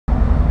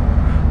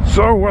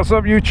So what's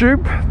up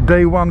YouTube?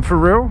 Day one for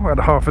real. I had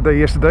half a day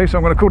yesterday, so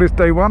I'm going to call this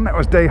day one. That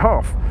was day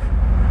half.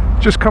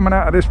 Just coming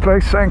out of this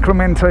place, San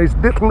Clemente's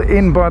little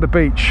inn by the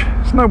beach.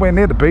 It's nowhere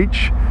near the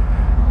beach.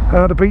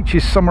 The beach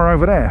is somewhere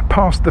over there,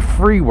 past the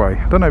freeway.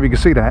 I don't know if you can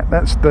see that.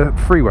 That's the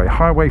freeway,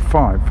 Highway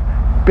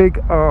 5. Big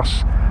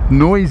ass,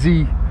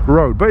 noisy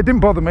road. But it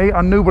didn't bother me.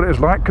 I knew what it was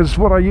like because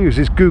what I use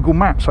is Google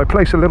Maps. I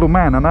place a little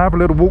man and I have a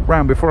little walk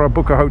round before I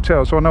book a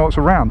hotel, so I know what's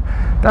around.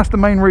 That's the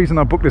main reason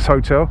I booked this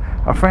hotel.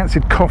 I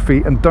fancied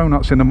coffee and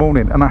donuts in the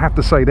morning, and I have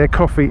to say their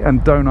coffee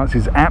and donuts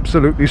is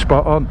absolutely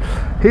spot on.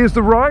 Here's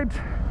the ride.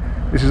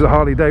 This is a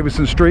Harley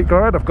Davidson street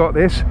glide. I've got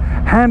this.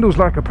 Handles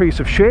like a piece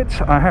of shit,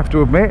 I have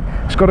to admit.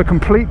 It's got a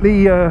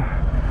completely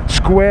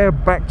square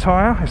back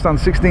tyre. It's done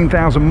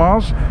 16,000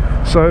 miles,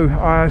 so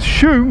I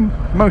assume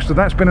most of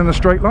that's been in a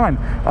straight line.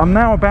 I'm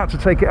now about to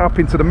take it up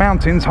into the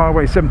mountains,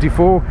 Highway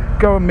 74,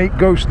 go and meet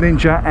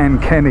Ghostninja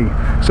and Kenny.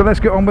 So let's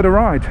get on with the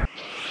ride.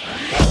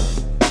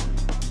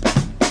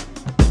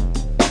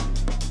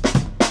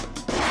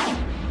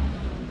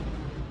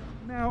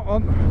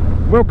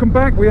 Welcome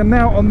back. We are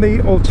now on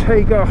the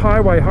Ortega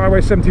Highway, Highway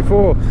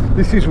 74.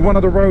 This is one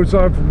of the roads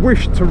I've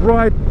wished to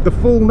ride the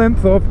full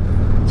length of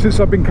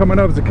since I've been coming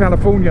over to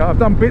California. I've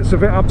done bits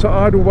of it up to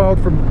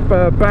Idlewild from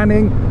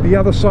Banning, the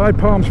other side,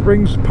 Palm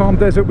Springs, Palm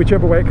Desert,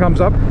 whichever way it comes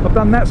up. I've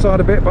done that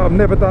side of it, but I've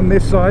never done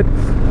this side.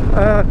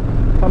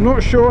 I'm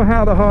not sure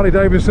how the Harley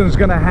Davidson is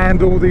going to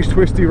handle these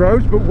twisty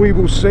roads, but we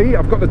will see.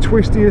 I've got the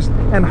twistiest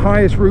and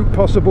highest route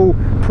possible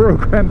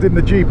programmed in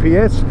the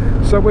GPS,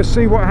 so we'll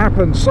see what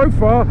happens. So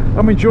far,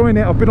 I'm enjoying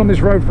it. I've been on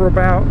this road for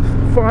about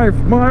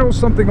 5 miles,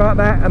 something like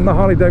that, and the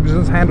Harley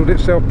Davidson's handled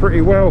itself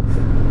pretty well.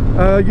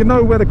 You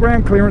know where the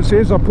ground clearance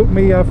is. I put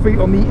my feet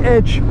on the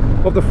edge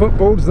of the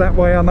footboards. That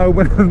way I know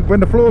when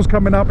the floor's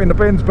coming up in the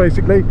bends,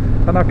 basically,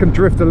 and I can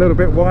drift a little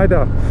bit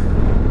wider.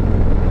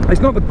 It's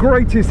not the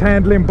greatest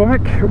handling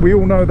bike, we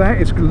all know that.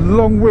 It's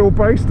long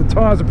wheelbase, the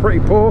tyres are pretty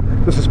poor,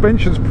 the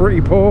suspension's pretty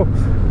poor,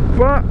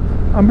 but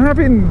I'm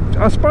having,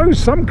 I suppose,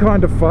 some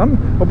kind of fun.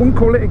 I wouldn't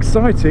call it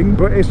exciting,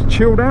 but it's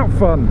chilled out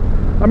fun.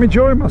 I'm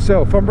enjoying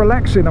myself, I'm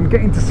relaxing, I'm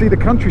getting to see the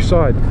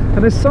countryside,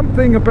 and there's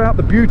something about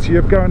the beauty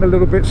of going a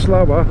little bit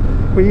slower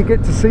where you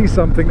get to see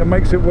something that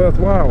makes it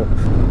worthwhile.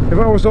 If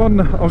I was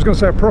on, I was going to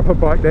say a proper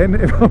bike then,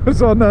 if I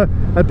was on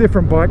a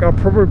different bike, I'd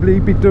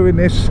probably be doing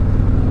this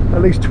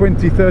at least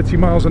 20-30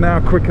 miles an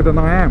hour quicker than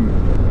I am.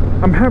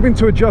 I'm having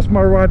to adjust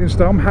my riding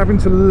style. I'm having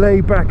to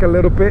lay back a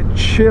little bit,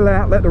 chill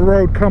out, let the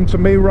road come to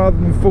me rather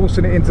than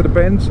forcing it into the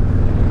bends,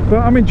 but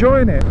I'm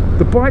enjoying it.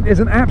 The bike is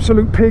an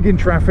absolute pig in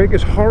traffic.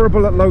 It's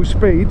horrible at low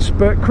speeds,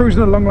 but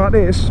cruising along like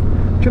this,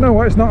 do you know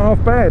what, it's not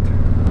half bad.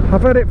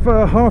 I've had it for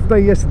a half day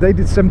yesterday,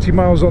 did 70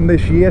 miles on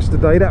this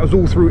yesterday. That was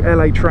all through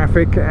LA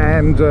traffic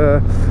and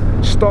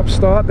stop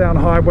start down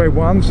Highway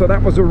 1, so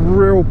that was a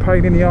real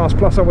pain in the arse.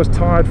 Plus I was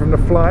tired from the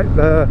flight,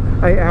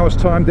 8 hours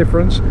time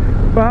difference.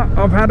 But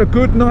I've had a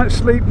good night's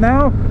sleep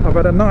now. I've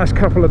had a nice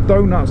couple of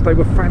donuts. They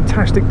were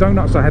fantastic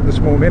donuts I had this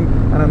morning,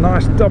 and a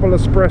nice double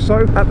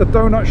espresso at the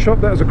donut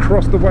shop that was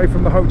across the way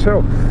from the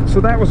hotel.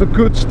 So that was a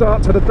good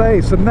start to the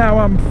day. So now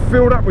I'm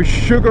filled up with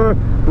sugar,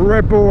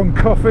 Red Bull and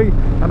coffee,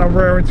 and I'm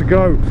raring to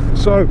go.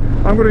 So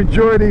I'm going to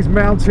enjoy these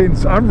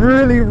mountains. I'm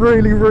really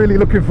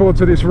looking forward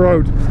to this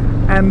road.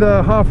 And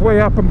halfway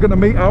up I'm going to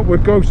meet up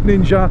with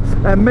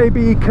Ghostninja and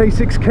maybe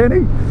K6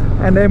 Kenny,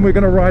 and then we're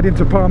going to ride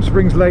into Palm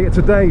Springs later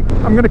today.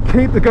 I'm going to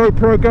keep the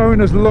GoPro going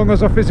as long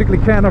as I physically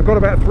can. I've got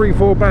about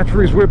 3-4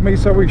 batteries with me,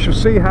 so we shall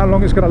see how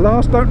long it's going to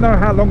last. Don't know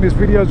how long this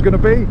video is going to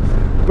be,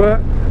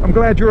 but I'm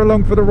glad you're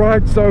along for the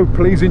ride, so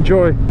please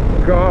enjoy.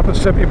 Go up at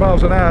 70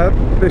 miles an hour.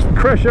 This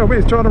crash over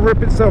is trying to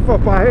rip itself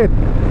off my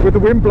head with the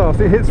wind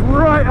blast. It hits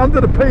right under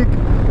the peak,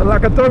 and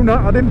like a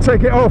donut, I didn't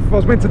take it off. I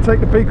was meant to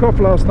take the peak off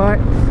last night,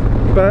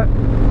 but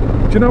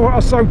do you know what, I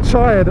was so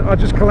tired I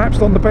just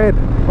collapsed on the bed.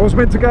 I was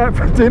meant to go out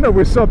for dinner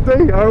with Sub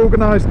D. I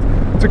organised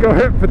to go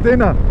out for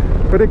dinner,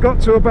 but it got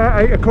to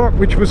about 8 o'clock,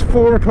 which was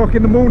 4 o'clock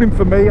in the morning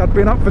for me. I'd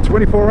been up for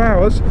 24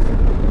 hours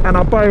and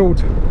I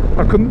bailed.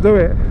 I couldn't do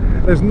it.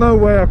 There's no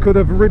way I could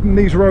have ridden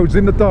these roads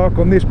in the dark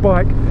on this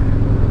bike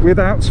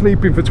without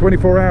sleeping for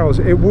 24 hours.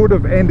 It would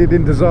have ended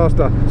in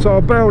disaster. So I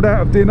bailed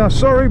out of dinner.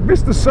 Sorry,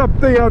 Mr. Sub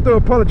D, I do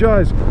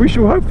apologise. We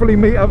shall hopefully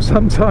meet up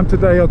sometime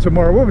today or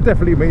tomorrow. We'll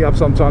definitely meet up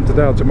sometime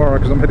today or tomorrow,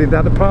 because I'm heading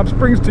down to Palm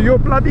Springs to your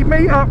bloody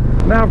meet up.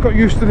 Now I've got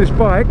used to this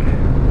bike,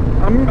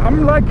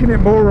 I'm liking it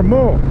more and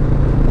more.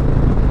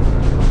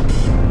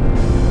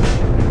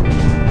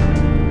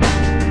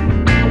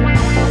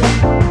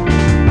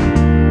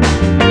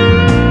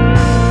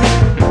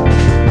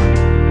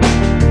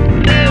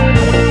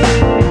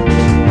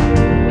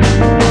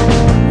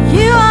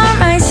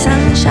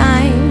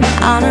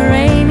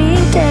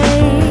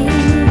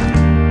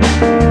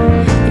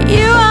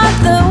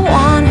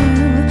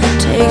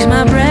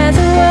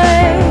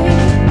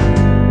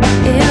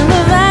 In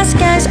the vast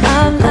skies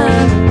of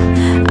love,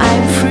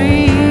 I'm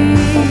free.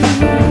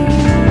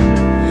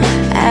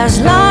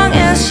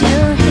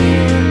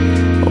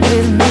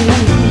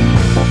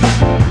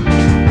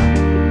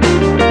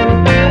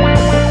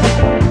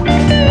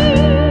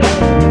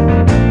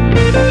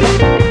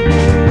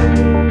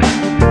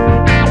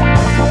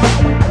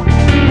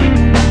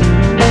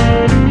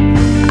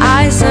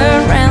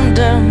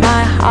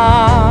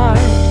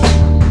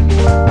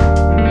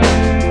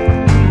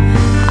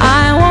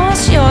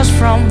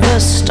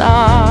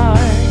 start.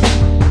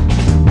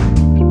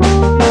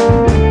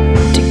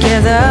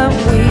 Together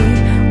we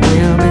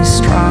will be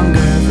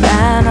stronger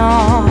than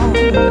all.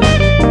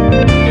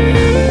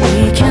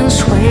 We can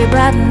sway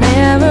but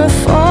never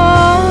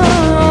fall.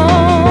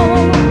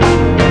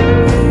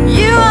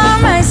 You are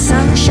my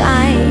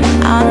sunshine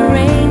on a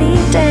rainy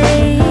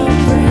day.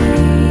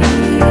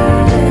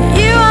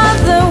 You are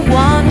the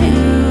one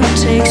who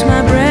takes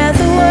my breath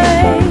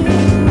away.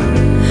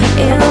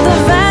 In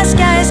the vast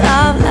skies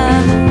of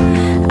love,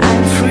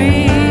 I'm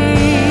free.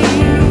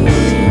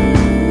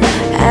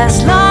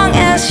 As long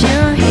as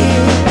you're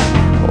here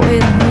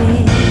with me.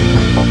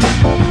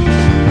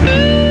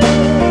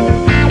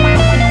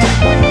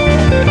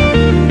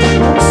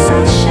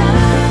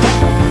 Sunshine,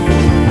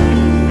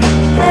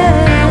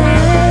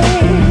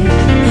 hey,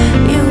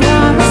 you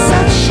are my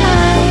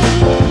sunshine.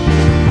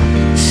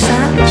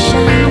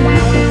 Sunshine,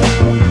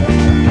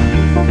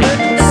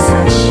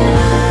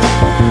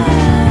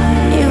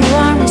 sunshine, you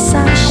are my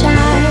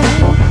sunshine.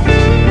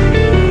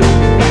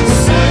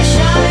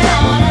 Sunshine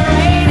on a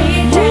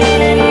rainy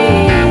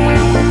day.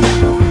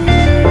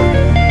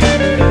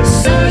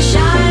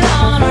 Sunshine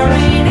on a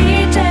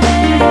rainy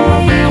day.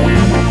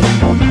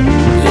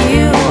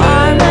 You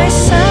are my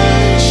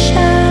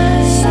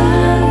sunshine.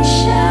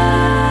 Sunshine.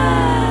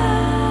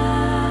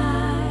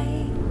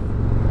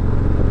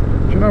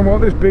 Do you know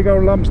what? This big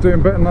old lump's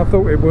doing better than I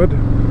thought it would.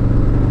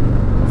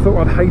 I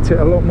thought I'd hate it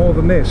a lot more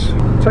than this.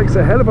 It takes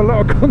a hell of a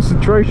lot of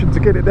concentration to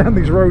get it down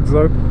these roads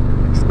though.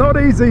 It's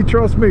not easy,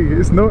 trust me,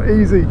 it's not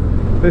easy.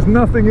 There's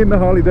nothing in the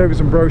Harley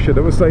Davidson brochure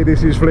that will say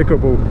this is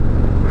flickable.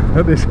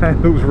 This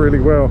handles really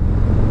well.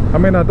 I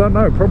mean, I don't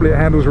know, probably it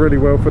handles really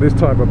well for this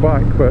type of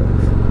bike, but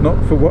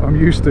not for what I'm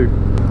used to.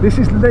 This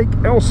is Lake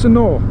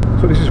Elsinore.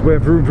 So this is where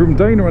Vroom Vroom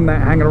Dana and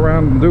that hang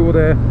around and do all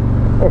their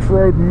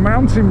off-road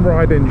mountain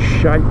riding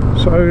shape.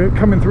 So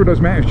coming through those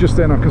mountains just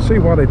then, I can see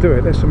why they do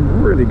it. There's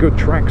some really good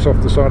tracks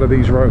off the side of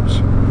these roads.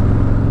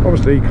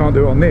 Obviously you can't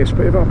do it on this,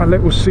 but if I have a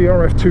little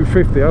CRF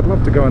 250, I'd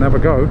love to go and have a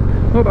go.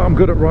 Not that I'm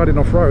good at riding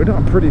off-road,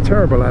 I'm pretty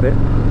terrible at it,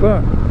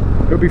 but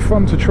it'll be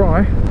fun to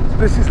try. So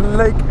this is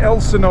Lake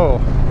Elsinore.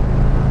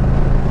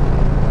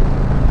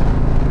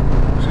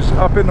 This is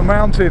up in the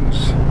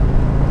mountains.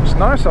 It's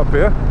nice up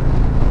here.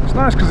 It's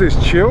nice because it's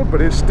chilled,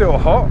 but it's still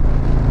hot.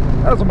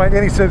 That doesn't make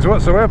any sense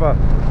whatsoever,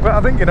 but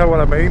I think you know what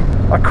I mean.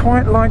 I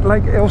quite like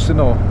Lake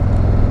Elsinore.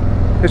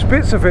 There's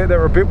bits of it that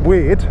are a bit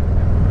weird,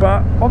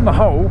 but on the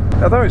whole,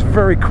 although it's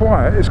very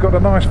quiet, it's got a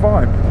nice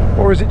vibe.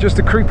 Or is it just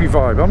a creepy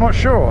vibe? I'm not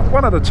sure.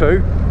 One of the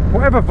two.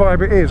 Whatever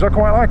vibe it is, I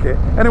quite like it.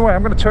 Anyway,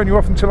 I'm going to turn you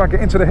off until I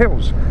get into the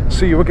hills.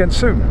 See you again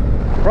soon.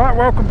 Right,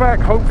 welcome back.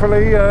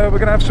 Hopefully we're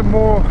going to have some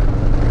more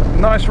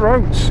nice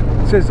roads.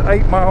 It says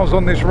 8 miles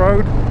on this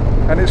road,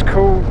 and it's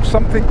called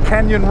something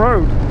Canyon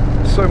Road.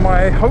 So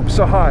my hopes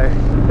are high.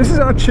 This is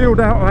how chilled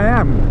out I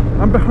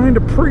am. I'm behind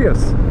a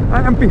Prius.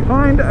 I am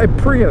behind a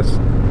Prius,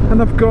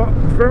 and I've got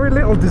very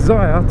little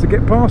desire to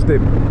get past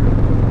him.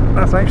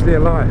 That's actually a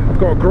lie. I've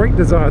got a great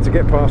desire to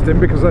get past him,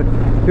 because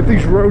if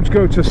these roads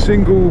go to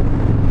single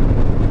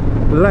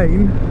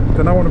lane,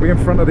 then I want to be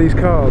in front of these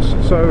cars.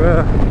 So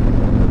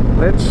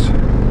let's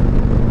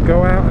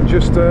go out and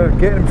just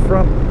get in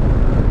front,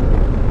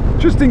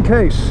 just in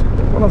case.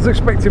 Well, I was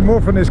expecting more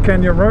from this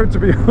Canyon Road, to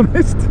be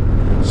honest.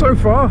 So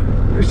far,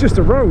 it's just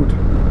a road.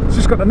 It's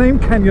just got the name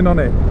Canyon on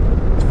it.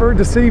 It's very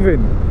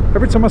deceiving.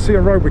 Every time I see a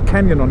road with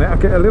Canyon on it, I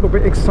get a little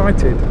bit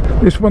excited.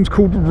 This one's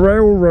called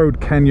Railroad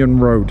Canyon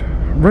Road.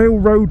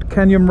 Railroad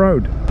Canyon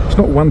Road. It's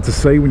not one to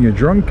say when you're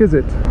drunk, is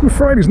it? I'm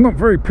afraid it's not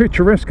very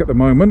picturesque at the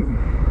moment.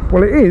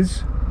 Well, it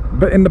is,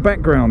 but in the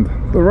background.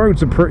 The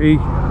roads are pretty,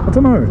 I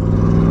don't know.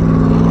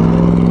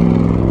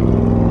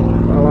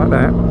 I like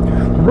that.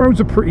 The roads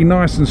are pretty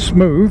nice and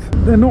smooth.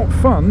 They're not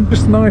fun,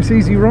 just a nice,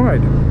 easy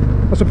ride.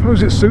 I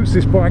suppose it suits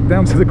this bike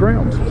down to the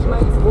ground. It's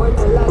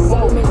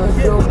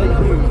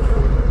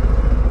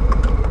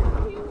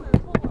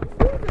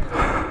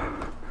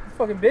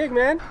fucking big,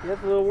 man. Yeah,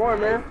 it's a little warm,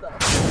 man.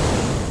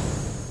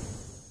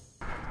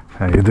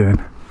 How you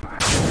doing?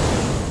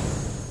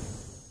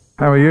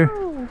 How are you?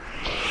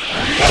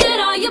 Get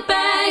all your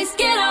bags,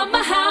 get out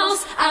my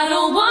house. I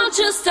don't want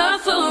your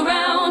stuff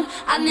around.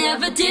 I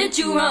never did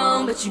you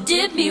wrong, but you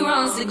did me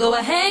wrong. So go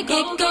ahead,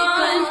 get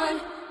gone.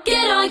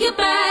 Get all your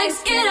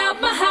bags, get out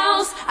my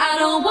house. I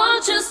don't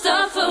want your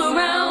stuff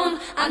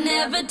around. I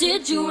never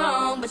did you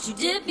wrong, but you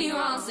did me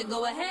wrong. So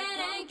go ahead.